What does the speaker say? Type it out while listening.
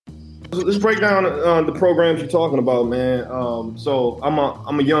let's break down the programs you're talking about, man. So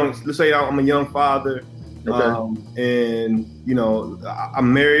I'm a young, let's say I'm a young father, and you know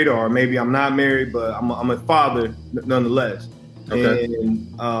I'm married, or maybe I'm not married, but I'm a father nonetheless. Okay.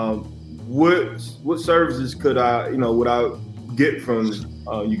 And what services would I get from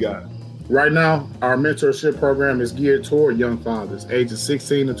you guys? Right now, our mentorship program is geared toward young fathers, ages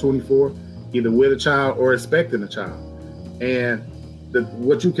 16 to 24, either with a child or expecting a child. And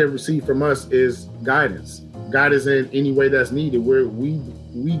what you can receive from us is guidance in any way that's needed, where we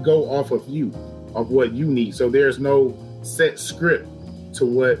go off of what you need. So there's no set script to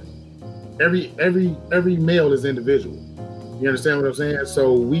what every male is individual. You understand what I'm saying?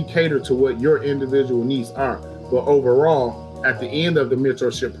 So we cater to what your individual needs are. But overall, at the end of the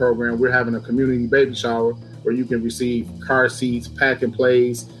mentorship program, we're having a community baby shower where you can receive car seats, pack and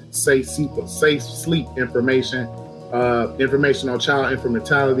plays, safe sleep information, information on child infant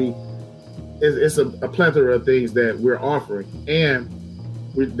mortality. It's a plethora of things that we're offering, and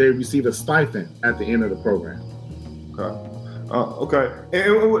they receive a stipend at the end of the program. Okay.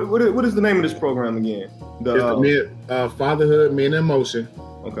 And what is the name of this program again? It's the Fatherhood Men in Motion.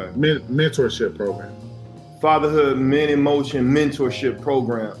 Okay. Mentorship program. Fatherhood Men in Motion mentorship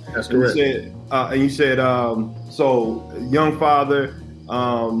program. That's correct. You said so young father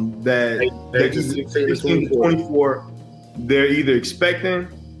that 16 to 24, they're either expecting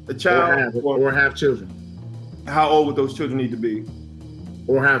a child or have children. How old would those children need to be?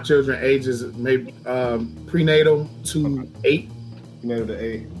 Or have children ages maybe prenatal to 8. Prenatal to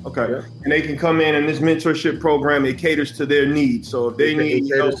 8. Okay. Yeah. And they can come in this mentorship program. It caters to their needs. So if they need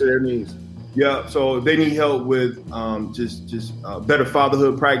help, to their needs. Yeah, so if they need help with just better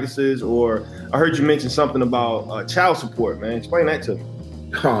fatherhood practices, or I heard you mention something about child support, man. Explain that to me.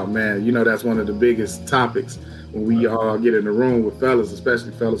 Oh man, that's one of the biggest topics when we all get in the room with fellas,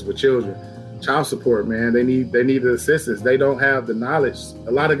 especially fellas with children. Child support, man. They need the assistance. They don't have the knowledge.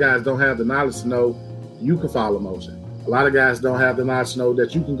 A lot of guys don't have the knowledge to know you can file a motion. A lot of guys don't have the knowledge to know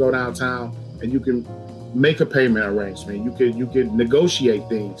that you can go downtown and you can make a payment arrangement. You could negotiate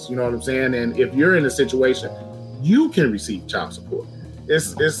things. You know what I'm saying? And if you're in a situation, you can receive child support.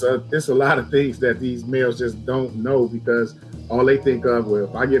 It's a lot of things that these males just don't know, because all they think of, well,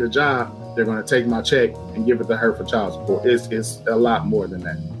 if I get a job, they're going to take my check and give it to her for child support. It's a lot more than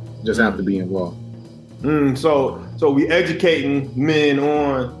that. You just have to be involved. So we educating men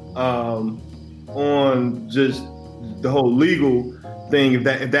on just the whole legal thing, if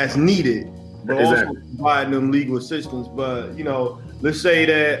that's needed. But exactly. Also providing them legal assistance. But let's say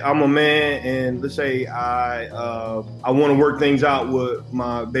that I'm a man, and let's say I want to work things out with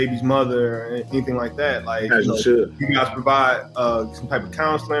my baby's mother or anything like that. Like, as you should. You guys provide some type of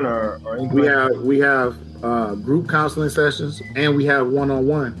counseling or anything? We have group counseling sessions, and we have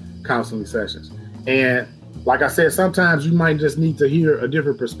one-on-one counseling sessions. And like I said, sometimes you might just need to hear a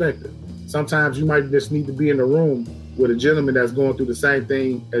different perspective. Sometimes you might just need to be in the room with a gentleman that's going through the same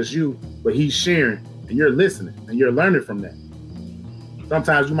thing as you, but he's sharing and you're listening and you're learning from that.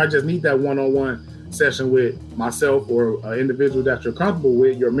 Sometimes you might just need that one-on-one session with myself or an individual that you're comfortable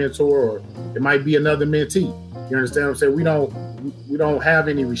with, your mentor, or it might be another mentee. You understand what I'm saying? We don't have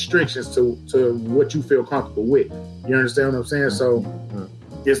any restrictions to what you feel comfortable with. You understand what I'm saying? So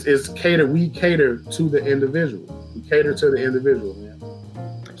it's cater. We cater to the individual. We cater to the individual, man.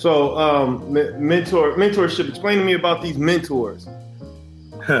 So mentorship. Explain to me about these mentors.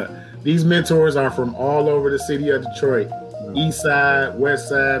 These mentors are from all over the city of Detroit. East side, west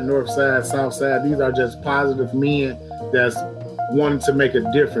side, north side, south side. These are just positive men that's wanting to make a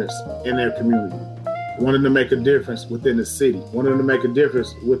difference in their community, wanting to make a difference within the city, wanting to make a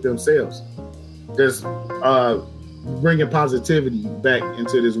difference with themselves. Just bringing positivity back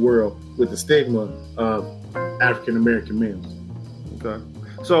into this world with the stigma of African American males. Okay.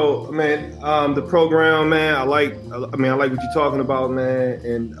 So, man, the program, man, I like what you're talking about, man,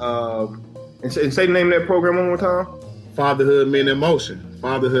 and say the name of that program one more time. Fatherhood Men in Motion.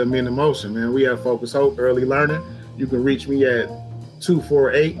 Fatherhood Men in Motion, man. We have Focus Hope Early Learning. You can reach me at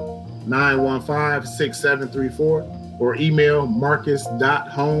 248-915-6734 or email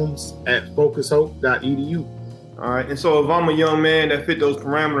marcus.holmes@focushope.edu. All right. And so if I'm a young man that fit those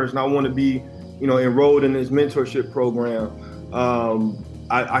parameters and I want to be, enrolled in this mentorship program,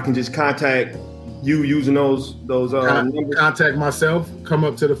 I can just contact you using those numbers. Contact myself. Come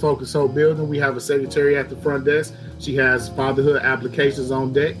up to the Focus Hope building. We have a secretary at the front desk. She has fatherhood applications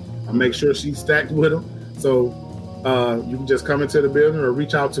on deck. I make sure she's stacked with them. So you can just come into the building or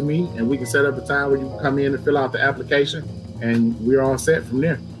reach out to me, and we can set up a time where you can come in and fill out the application, and we're all set from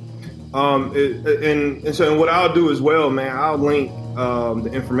there. And what I'll do as well, man, I'll link the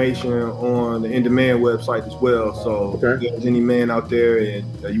information on the In Demand website as well. So if there's any man out there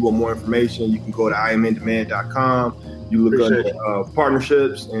and you want more information, you can go to imindemand.com. You look at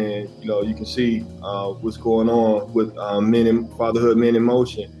partnerships, and you can see what's going on with Fatherhood Men in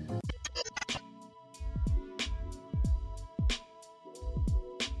Motion.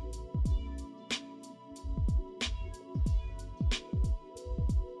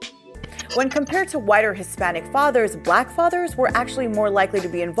 When compared to white or Hispanic fathers, Black fathers were actually more likely to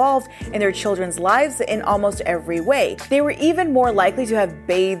be involved in their children's lives in almost every way. They were even more likely to have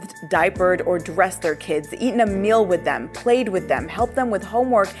bathed, diapered, or dressed their kids, eaten a meal with them, played with them, helped them with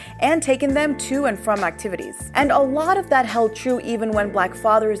homework, and taken them to and from activities. And a lot of that held true even when Black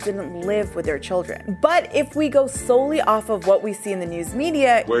fathers didn't live with their children. But if we go solely off of what we see in the news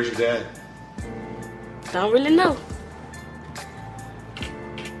media... Where's your dad? Don't really know.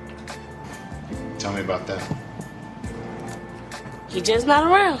 Tell me about that. He's just not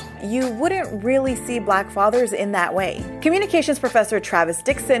around. You wouldn't really see Black fathers in that way. Communications professor Travis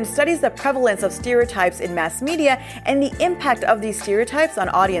Dixon studies the prevalence of stereotypes in mass media and the impact of these stereotypes on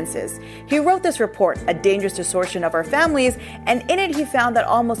audiences. He wrote this report, A Dangerous Distortion of Our Families, and in it he found that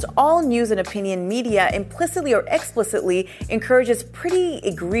almost all news and opinion media implicitly or explicitly encourages pretty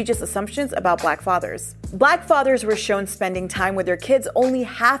egregious assumptions about Black fathers. Black fathers were shown spending time with their kids only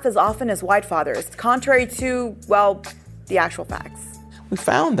half as often as white fathers, contrary to, well, the actual facts. We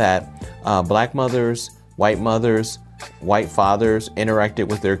found that Black mothers, white fathers interacted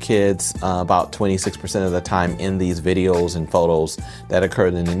with their kids about 26% of the time in these videos and photos that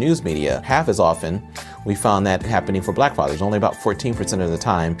occurred in the news media. Half as often, we found that happening for Black fathers. Only about 14% of the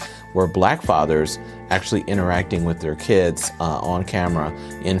time were Black fathers actually interacting with their kids on camera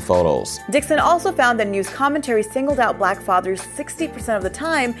in photos. Dixon also found that news commentary singled out Black fathers 60% of the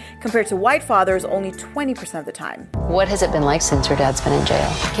time compared to white fathers only 20% of the time. What has it been like since your dad's been in jail?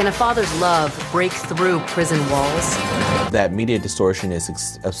 Can a father's love break through prison walls? That media distortion is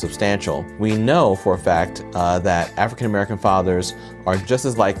substantial. We know for a fact that African American fathers are just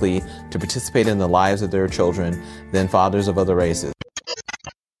as likely to participate in the lives of their children than fathers of other races.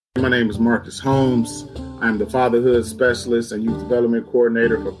 My name is Marcus Holmes. I'm the fatherhood specialist and youth development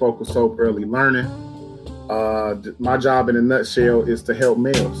coordinator for Focus Hope Early Learning. My job in a nutshell is to help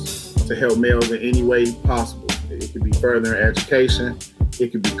males in any way possible. It could be furthering education,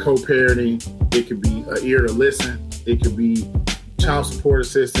 it could be co-parenting, it could be an ear to listen, it could be child support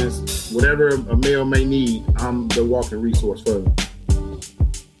assistance, whatever a male may need, I'm the walking resource for them.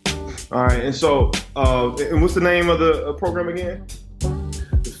 All right, and so, and what's the name of the program again?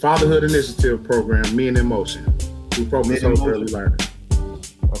 The Fatherhood Initiative Program, Men in Motion. We Focus Hope Early Learning.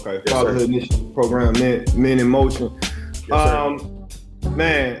 Okay, yes, Fatherhood Initiative Program, Men in Motion. Yes,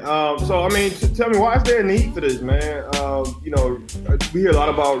 so I mean, tell me, why is there a need for this, man? We hear a lot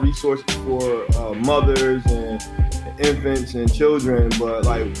about resources for mothers and infants and children, but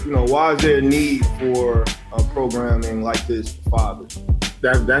why is there a need for programming like this for fathers?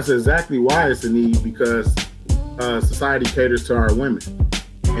 That's exactly why it's a need, because society caters to our women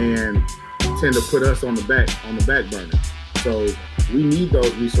and tend to put us on the back burner. So we need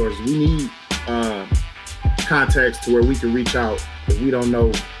those resources. We need context to where we can reach out if we don't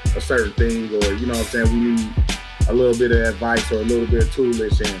know a certain thing, or we need a little bit of advice or a little bit of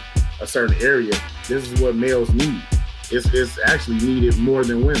toolage in a certain area. This is what males need. It's actually needed more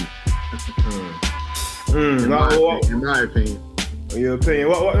than women. In my opinion. In your opinion,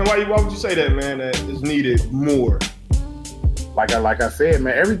 why would you say that, man? That is needed more. Like I said,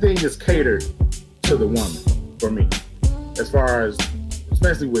 man, everything is catered to the woman for me. As far as,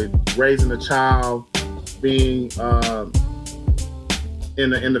 especially with raising a child, being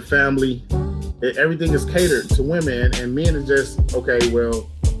in the family, everything is catered to women, and men are just okay. Well,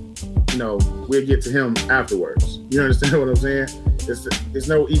 we'll get to him afterwards. You understand what I'm saying? It's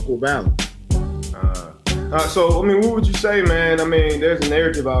no equal balance. So, I mean, what would you say, man? I mean, there's a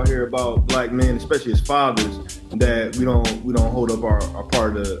narrative out here about Black men, especially as fathers, that we don't hold up our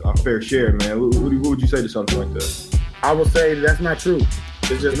part of our fair share, man. What would you say to something like that? I would say that's not true.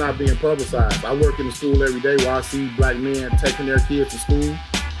 It's just not being publicized. I work in the school every day where I see Black men taking their kids to school,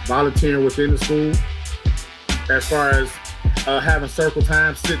 volunteering within the school. As far as having circle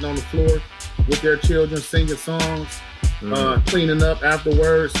time, sitting on the floor with their children, singing songs. Cleaning up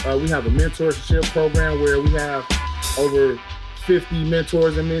afterwards. We have a mentorship program where we have over 50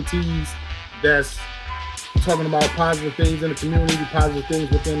 mentors and mentees that's talking about positive things in the community, positive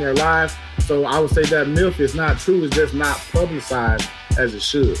things within their lives. So I would say that myth is not true. It's just not publicized as it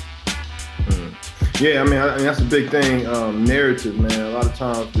should. Yeah, I mean that's a big thing. Narrative, man. A lot of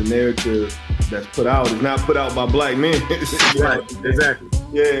times the narrative that's put out is not put out by black men. Right, exactly.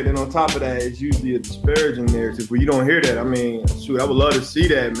 Yeah, then on top of that, it's usually a disparaging narrative where you don't hear that. I mean, shoot, I would love to see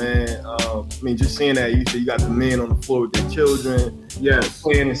that, man. I mean, just seeing that, you got the men on the floor with their children, yes,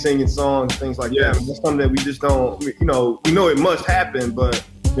 playing and singing songs, things like that. I mean, that's something that we just don't, we know it must happen, but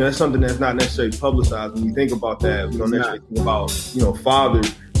that's something that's not necessarily publicized. When you think about that, we don't necessarily think about,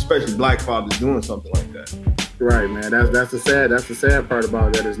 fathers, especially black fathers, doing something like that. Right, man. That's the sad part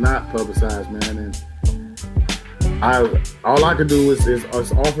about that. It's not publicized, man. And all I can do is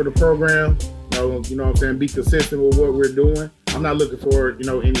offer the program. You know what I'm saying? Be consistent with what we're doing. I'm not looking for any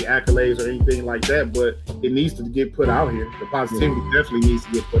accolades or anything like that, but it needs to get put out here. The positivity definitely needs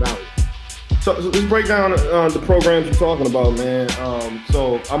to get put out here. So let's break down the programs you're talking about, man.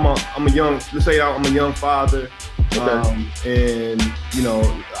 So I'm a young, let's say I'm a young father, okay. And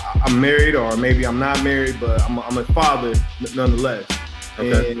I'm married, or maybe I'm not married, but I'm a father nonetheless.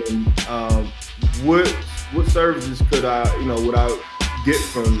 Okay. And what services could I get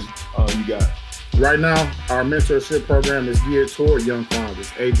from you guys? Right now, our mentorship program is geared toward young fathers,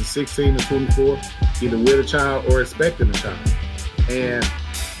 ages 16 to 24, either with a child or expecting a child. And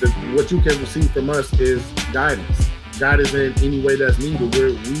what you can receive from us is guidance in any way that's needed,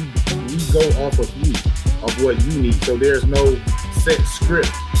 where we go off of you, of what you need. So there's no set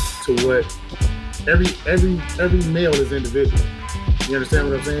script to what every male is individual. You understand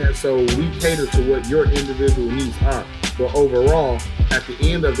what I'm saying? So we cater to what your individual needs are. But overall, at the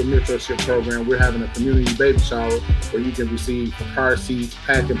end of the mentorship program, we're having a community baby shower where you can receive car seats,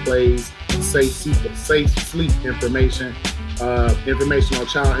 pack and plays, safe sleep information, information on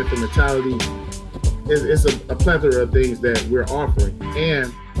child infantility. It's a plethora of things that we're offering,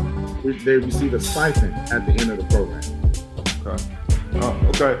 and they receive a stipend at the end of the program.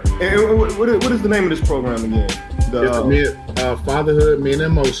 Okay. And what is the name of this program again? It's the Fatherhood Men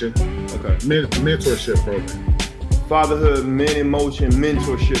in Motion. Okay. Mentorship program. Fatherhood Men in Motion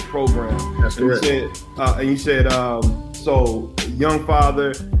mentorship program. That's correct. You said so young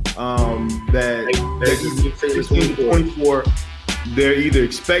father that 16 to 24, they're either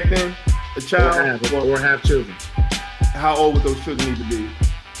expecting a child or have children. How old would those children need to be?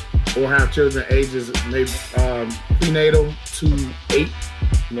 Or have children ages maybe prenatal to 8.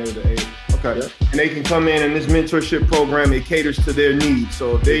 Prenatal to 8. Okay. Yep. And they can come in this mentorship program. It caters to their needs.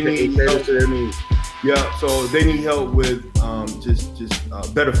 So if they need help, to their needs. Yeah. So if they need help with just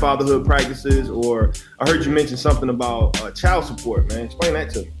better fatherhood practices, or I heard you mention something about child support, man. Explain that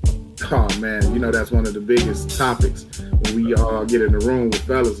to me. Oh man, that's one of the biggest topics when we all get in the room with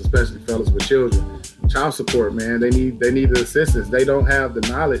fellas, especially fellas with children. Child support, man. They need the assistance. They don't have the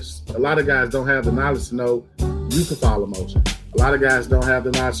knowledge. A lot of guys don't have the knowledge to know you can file a motion. A lot of guys don't have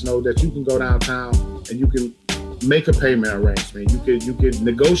the knowledge to know that you can go downtown and you can make a payment arrangement. You could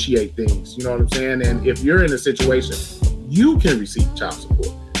negotiate things. You know what I'm saying? And if you're in a situation, you can receive child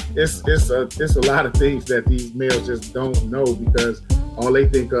support. It's a lot of things that these males just don't know, because all they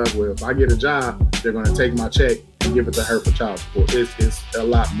think of, well, if I get a job, they're going to take my check and give it to her for child support. It's a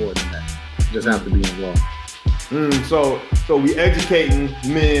lot more than that. You just have to be involved. So we educating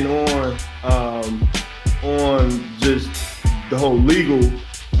men on just the whole legal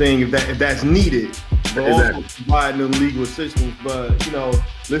thing if that's needed, but exactly. Also providing them legal assistance. But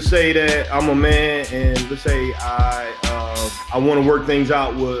let's say that I'm a man, and let's say I want to work things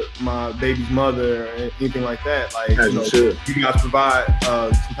out with my baby's mother or anything like that. Like, you guys provide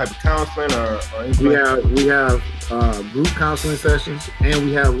some type of counseling or anything? We have group counseling sessions, and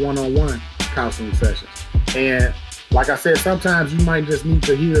we have one-on-one counseling sessions. And like I said, sometimes you might just need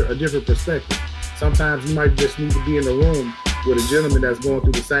to hear a different perspective. Sometimes you might just need to be in the room with a gentleman that's going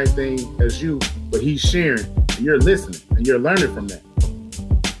through the same thing as you, but he's sharing, and you're listening, and you're learning from that.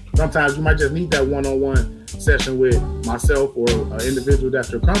 Sometimes you might just need that one-on-one session with myself or an individual that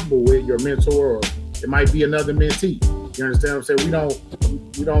you're comfortable with, your mentor, or it might be another mentee. You understand what I'm saying?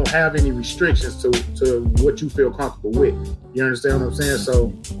 We don't have any restrictions to what you feel comfortable with. You understand what I'm saying?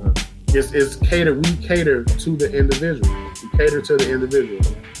 So it's catered. We cater to the individual. We cater to the individual.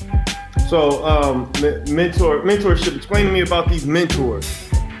 So mentorship. Explain to me about these mentors.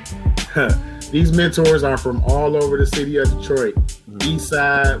 These mentors are from all over the city of Detroit. East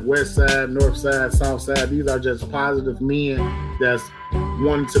side, west side, north side, south side. These are just positive men that's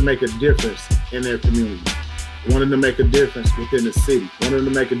wanting to make a difference in their community, wanting to make a difference within the city, wanting to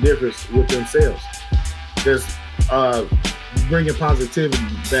make a difference with themselves. Just bringing positivity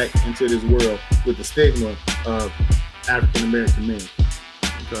back into this world with the stigma of African American men.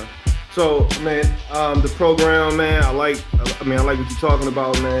 Okay. So, man, the program, man, I like what you're talking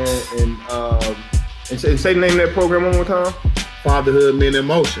about, man, and And say the name of that program one more time. Fatherhood Men in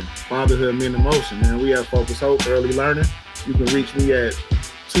Motion. Fatherhood Men in Motion, man. We have Focus Hope Early Learning. You can reach me at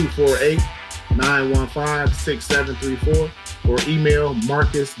 248-915-6734 or email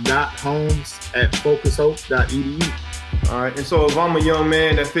marcus.holmes@focushope.edu. All right. And so if I'm a young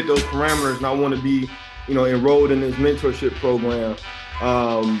man that fit those parameters and I want to be, enrolled in this mentorship program,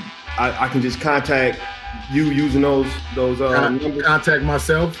 I can just contact you using those numbers. Contact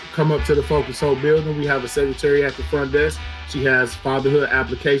myself. Come up to the Focus Hope building. We have a secretary at the front desk. She has fatherhood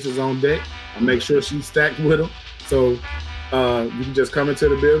applications on deck. I make sure she's stacked with them. So you can just come into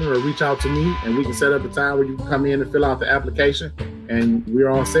the building or reach out to me, and we can set up a time where you can come in and fill out the application, and we're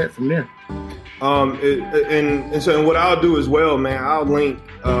all set from there. And what I'll do as well, man, I'll link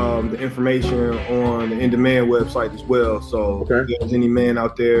the information on the In Demand website as well. So if there's any man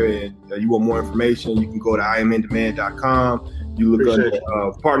out there and you want more information, you can go to IamInDemand.com. You look under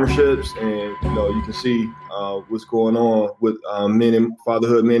partnerships, and you can see what's going on with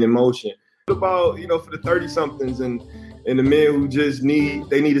Fatherhood Men in Motion. What about for the 30-somethings and the men who just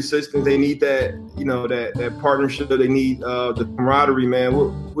need assistance? They need that that partnership. They need the camaraderie, man.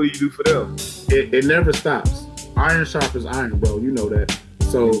 What do you do for them? It never stops. Iron sharpens iron, bro. You know that.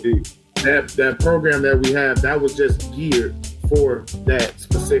 So that program that we have, that was just geared for that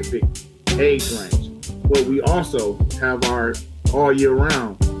specific age range. But we also have our all year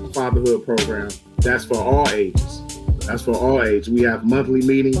round fatherhood program. That's for all ages. We have monthly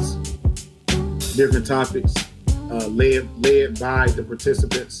meetings, different topics, led by the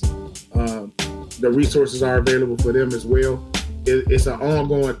participants. The resources are available for them as well. It's an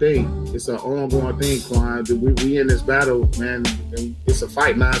ongoing thing. Quan. We in this battle, man. And it's a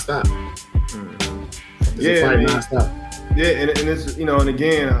fight nonstop. Nonstop. Yeah, and it's and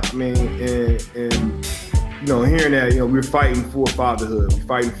again, I mean, and hearing that, we're fighting for fatherhood, we're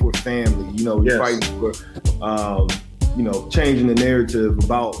fighting for family, we're fighting for changing the narrative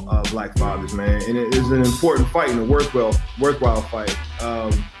about Black fathers, man. And it is an important fight and a worthwhile fight.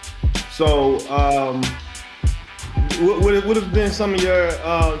 What would have been some of your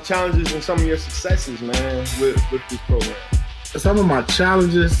challenges and some of your successes, man, with this program? Some of my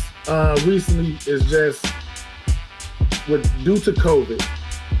challenges recently is just due to COVID,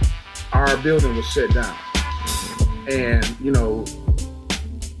 our building was shut down. And,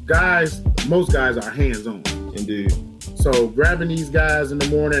 most guys are hands-on. Indeed. So grabbing these guys in the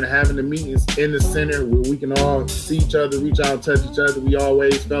morning and having the meetings in the center where we can all see each other, reach out, touch each other. We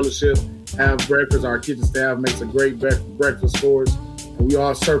always fellowship, have breakfast. Our kitchen staff makes a great breakfast for us. And we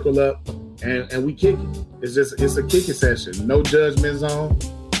all circle up and we kick it. It's a kicking session. No judgment zone.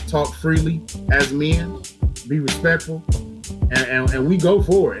 Talk freely as men. Be respectful. And we go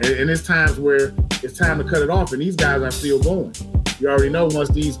for it. And it's times where it's time to cut it off, and these guys are still going. You already know once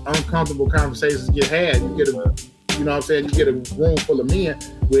these uncomfortable conversations get had, you get a room full of men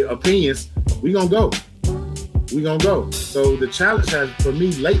with opinions. We gonna go. So the challenge has for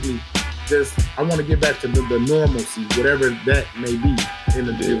me lately, I want to get back to the normalcy, whatever that may be in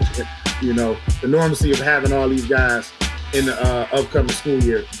the normalcy of having all these guys in the upcoming school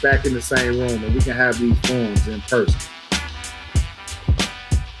year back in the same room, and we can have these forums in person.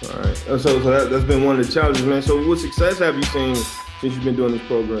 All right. So that's been one of the challenges, man. So what success have you seen since you've been doing this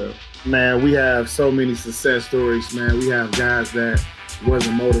program? Man, we have so many success stories, man. We have guys that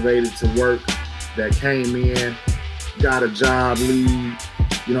wasn't motivated to work, that came in, got a job lead,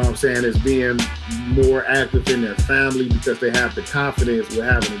 is being more active in their family because they have the confidence with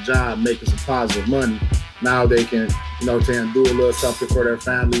having a job, making some positive money. Now they can, do a little something for their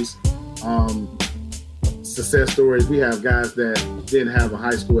families. Success stories, we have guys that didn't have a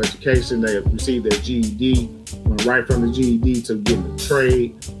high school education. They received their GED, went right from the GED to getting a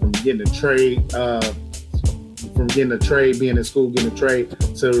trade, being in school, getting a trade,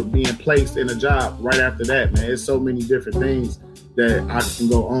 to being placed in a job right after that, man. It's so many different things that I can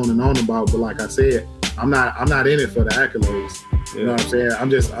go on and on about. But like I said, I'm not in it for the accolades. You know what I'm saying? I'm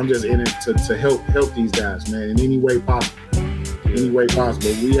just in it to help these guys, man, in any way possible.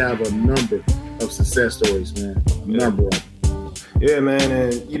 We have a number of success stories, man. Number of them. Yeah, man,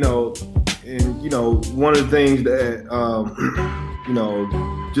 and one of the things that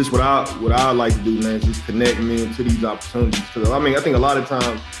just what I like to do, man, is just connect men to these opportunities. Because I think a lot of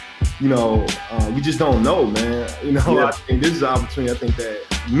times, we just don't know, man. I think this is an opportunity I think that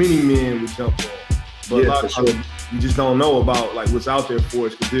many men would jump on. But a lot of times we just don't know about like what's out there for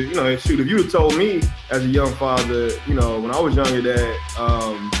us. Because if you had told me as a young father, when I was younger, that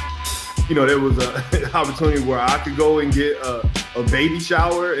there was an opportunity where I could go and get a a baby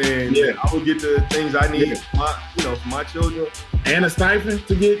shower, and I would get the things I need for my children. And a stipend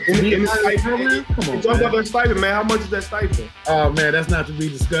to get in the program? Come on, talk about that stipend, man. How much is that stipend? Oh man, that's not to be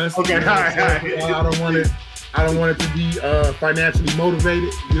discussed. Okay, all right. I don't want it to be financially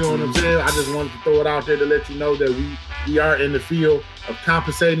motivated. You know what I'm saying? I just wanted to throw it out there to let you know that we are in the field of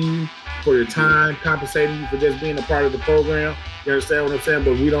compensating you for your time, compensating you for just being a part of the program. You understand what I'm saying?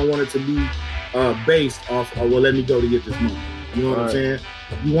 But we don't want it to be based off of, well, let me go to get this money. You know what I'm saying?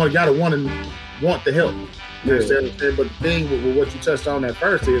 You gotta want the help. You understand what I'm saying? But the thing with what you touched on at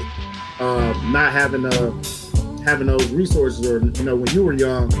first is not having those resources, or when you were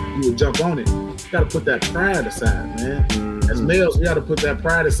young, you would jump on it. You gotta put that pride aside, man. As males, we gotta put that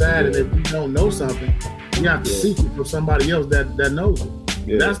pride aside, and if you don't know something, you have to seek it from somebody else that knows it.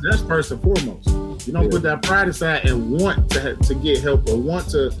 That's first and foremost. You don't put that pride aside and want to get help, or want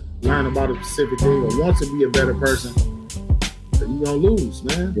to learn about a specific thing, or want to be a better person, then you're gonna lose,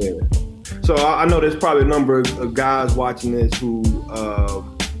 man. So I know there's probably a number of guys watching this who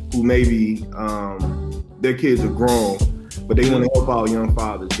maybe their kids are grown, but they want to help out young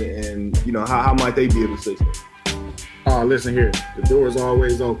fathers, and how might they be of assistance? Oh, listen here, the door is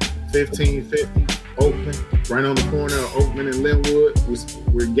always open. 1550 Oakland, right on the corner of Oakland and Linwood.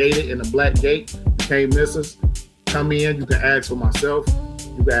 We're gated in a black gate. You can't miss us. Come in. You can ask for myself.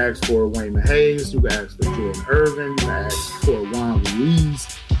 You can ask for Wayman Hayes. You can ask for Jordan Irvin. You can ask for Juan Ruiz.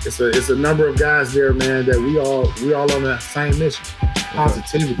 It's a number of guys there, man, that we all on the same mission.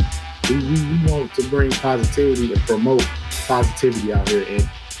 Positivity. We want to bring positivity and promote positivity out here in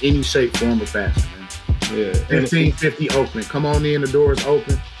any shape, form, or fashion, man. 1550 Oakland. Come on in. The door is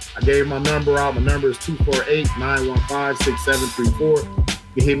open. I gave my number out. My number is 248-915-6734.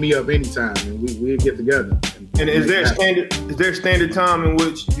 You can hit me up anytime, and we'll get together. And is there standard time in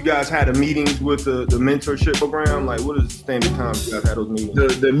which you guys had the meetings with the mentorship program? Like, what is the standard time you guys had those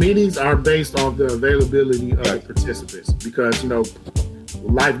meetings? The meetings are based off the availability of the participants, because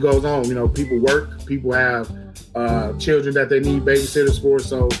life goes on. People work. People have children that they need babysitters for.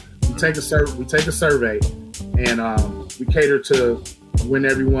 So we take a survey, and we cater to when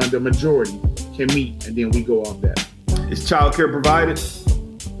the majority can meet, and then we go off that. Is childcare provided?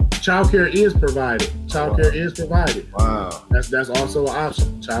 Childcare is provided. Childcare is provided. Wow. That's also an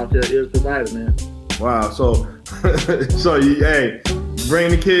option. Childcare is provided, man. Wow. So you bring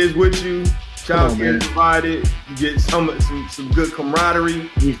the kids with you. Childcare is provided. You get some good camaraderie.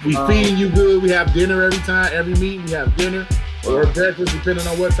 We feeding you good. We have dinner every meeting. We have dinner or breakfast, depending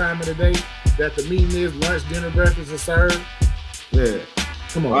on what time of the day that the meeting is. Lunch, dinner, breakfast is served. Yeah.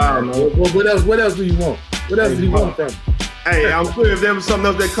 Come on, man. What else do you want? What else do you want from me? Hey, I'm sure if there was something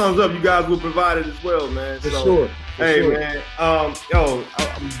else that comes up, you guys will provide it as well, man. For sure. Man. I'm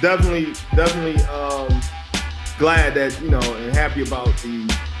definitely glad that and happy about the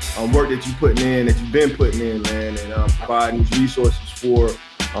work that you've been putting in, man, and providing these resources for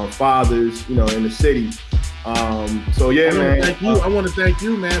fathers, in the city. Man. I want to thank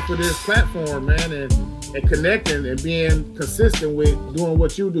you, man, for this platform, man, and connecting and being consistent with doing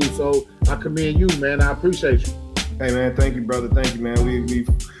what you do. So I commend you, man. I appreciate you. Hey, man, thank you, brother. Thank you, man. We in the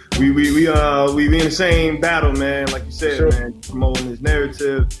same battle, man. Like you said, man, promoting this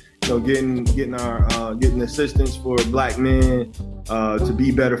narrative, getting assistance for Black men to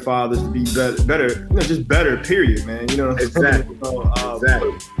be better fathers, to be better, just better. Period, man. Exactly.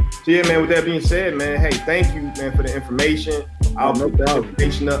 Exactly. So yeah, man. With that being said, man, hey, thank you, man, for the information. I'll put the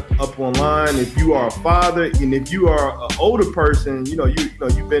information up online. If you are a father, and if you are an older person,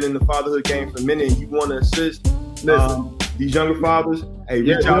 you've been in the fatherhood game for a minute, and you want to assist these younger fathers. Hey,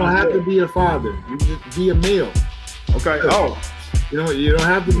 you don't have to be a father. You just be a male. Okay. You don't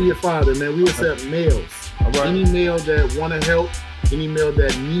have to be a father, man. We accept males. All right. Any male that want to help, any male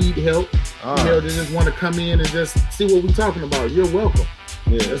that need help, any male that just want to come in and just see what we're talking about. You're welcome.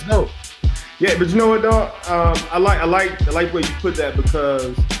 Yeah, let's go. Yeah, but you know what, dog? I like the way you put that,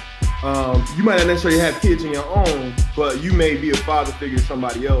 because you might not necessarily have kids in your own, but you may be a father figure to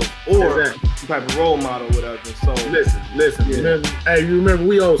somebody else, or some type of role model, or whatever. So listen. Yeah. You remember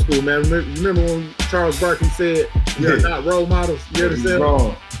we old school, man. Remember when Charles Barkley said, "You're not role models." You understand?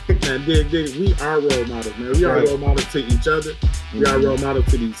 Wrong. And we are role models, man. We are role models to each other. We are role models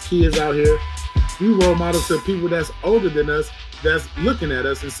to these kids out here. We role models to people that's older than us, that's looking at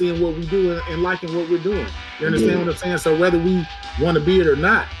us and seeing what we do and liking what we're doing. You understand what I'm saying? So whether we want to be it or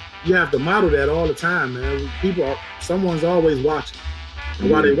not, you have to model that all the time, man. Someone's always watching. And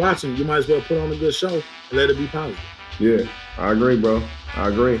while they're watching, you might as well put on a good show and let it be positive. Yeah, I agree, bro. I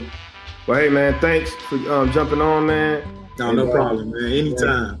agree. Well, hey, man, thanks for jumping on, man. No problem, man.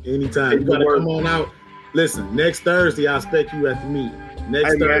 Anytime. You gotta come on out. Listen, next Thursday, I expect you at the meeting.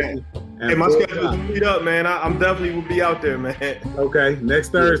 Next Thursday. Hey, my schedule's speed up, man. I'm definitely will be out there, man. Okay, next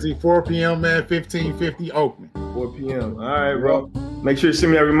Thursday, 4 p.m., man, 1550 Oakland. 4 p.m. All right, bro. Make sure you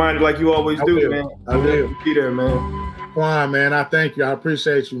send me a reminder like you always do, man. I will. Be there, man. Quan, man, I thank you. I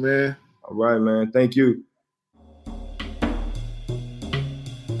appreciate you, man. All right, man. Thank you.